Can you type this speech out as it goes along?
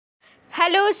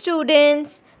Hello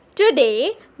students,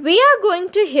 today we are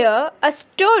going to hear a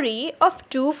story of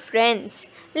two friends.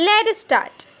 Let us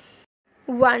start.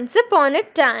 Once upon a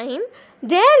time,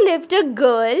 there lived a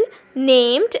girl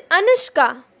named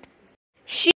Anushka.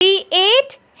 She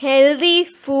ate healthy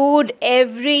food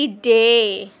every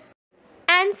day.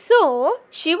 And so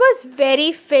she was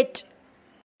very fit.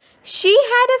 She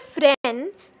had a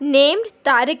friend named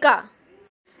Tarika.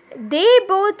 They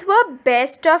both were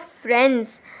best of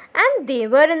friends and they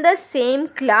were in the same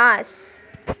class.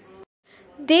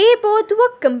 They both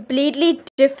were completely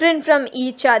different from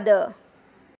each other.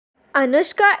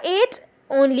 Anushka ate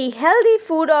only healthy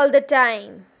food all the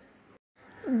time.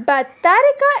 But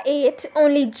Tarika ate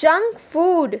only junk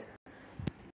food.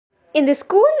 In the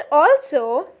school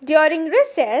also, during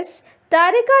recess,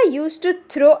 Tarika used to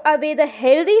throw away the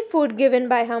healthy food given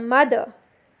by her mother.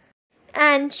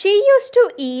 And she used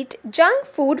to eat junk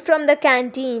food from the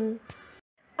canteen.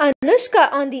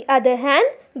 Anushka, on the other hand,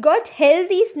 got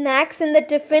healthy snacks in the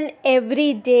tiffin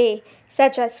every day,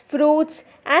 such as fruits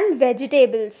and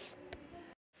vegetables.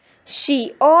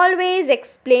 She always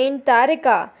explained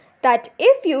Tarika that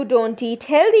if you don't eat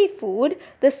healthy food,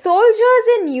 the soldiers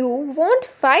in you won't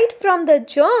fight from the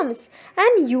germs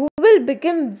and you will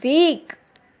become weak.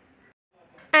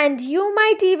 And you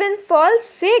might even fall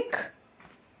sick.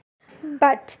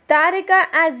 But Tarika,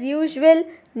 as usual,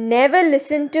 never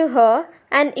listened to her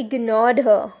and ignored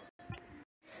her.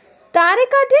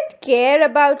 Tarika didn't care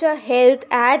about her health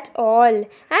at all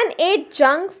and ate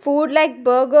junk food like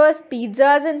burgers,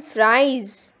 pizzas and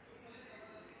fries.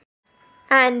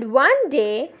 And one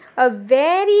day, a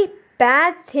very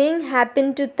bad thing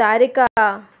happened to Tarika.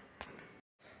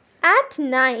 At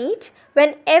night,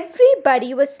 when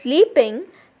everybody was sleeping,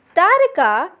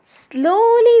 Tarika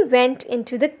slowly went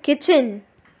into the kitchen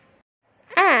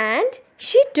and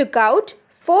she took out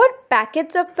 4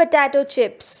 packets of potato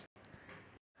chips.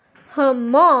 Her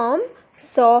mom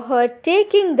saw her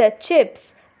taking the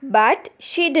chips, but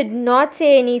she did not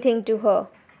say anything to her.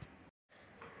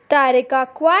 Tarika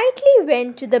quietly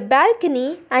went to the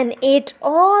balcony and ate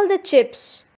all the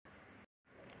chips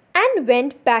and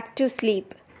went back to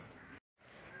sleep.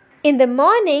 In the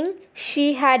morning,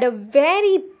 she had a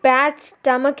very bad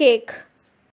stomachache.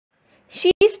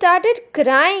 She started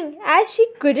crying as she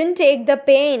couldn't take the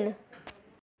pain.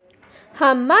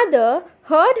 Her mother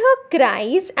heard her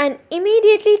cries and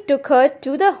immediately took her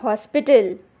to the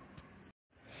hospital.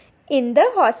 In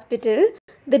the hospital,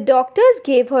 the doctors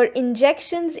gave her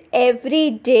injections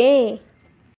every day.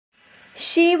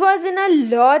 She was in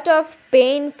a lot of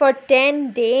pain for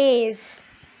 10 days.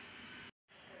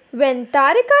 When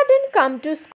Tarika didn't come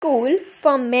to school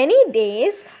for many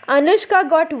days, Anushka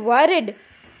got worried.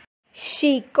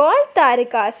 She called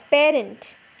Tarika's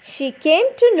parent. She came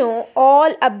to know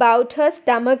all about her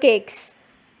stomach aches.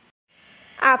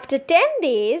 After 10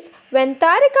 days, when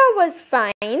Tarika was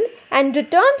fine and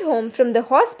returned home from the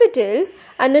hospital,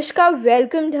 Anushka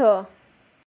welcomed her.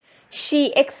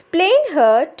 She explained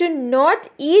her to not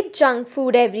eat junk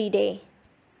food every day.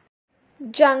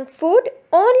 Junk food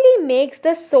only makes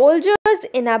the soldiers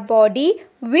in our body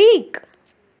weak.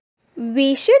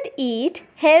 We should eat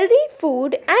healthy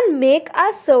food and make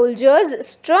our soldiers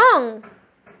strong.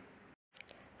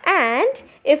 And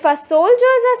if our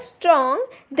soldiers are strong,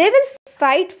 they will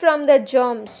fight from the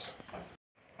germs.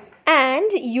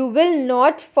 And you will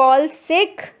not fall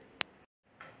sick.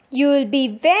 You will be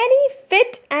very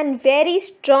fit and very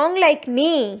strong like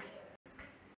me.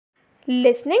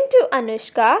 Listening to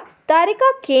Anushka, Tarika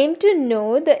came to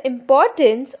know the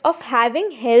importance of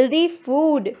having healthy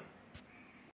food.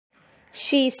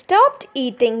 She stopped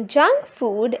eating junk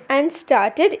food and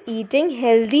started eating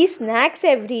healthy snacks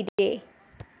every day.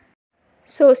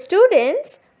 So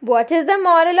students, what is the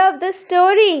moral of the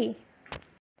story?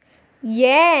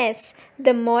 Yes,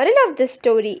 the moral of the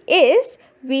story is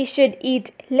we should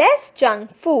eat less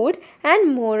junk food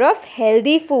and more of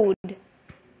healthy food.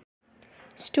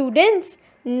 Students,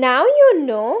 now you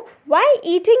know why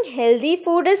eating healthy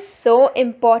food is so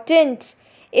important.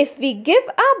 If we give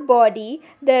our body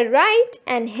the right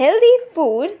and healthy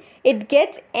food, it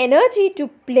gets energy to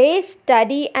play,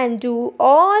 study and do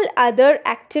all other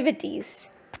activities.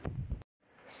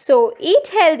 So eat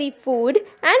healthy food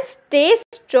and stay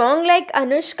strong like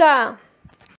Anushka.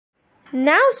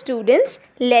 Now students,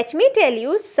 let me tell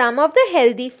you some of the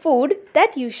healthy food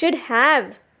that you should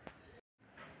have.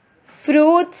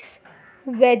 Fruits,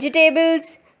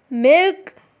 vegetables,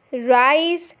 milk,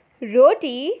 rice,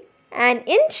 roti, and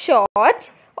in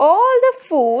short, all the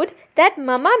food that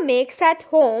Mama makes at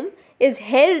home is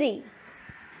healthy.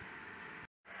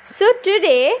 So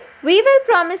today we will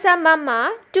promise our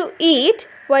Mama to eat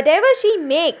whatever she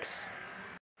makes.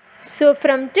 So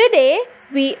from today,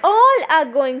 we all are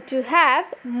going to have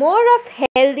more of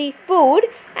healthy food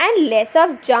and less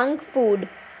of junk food.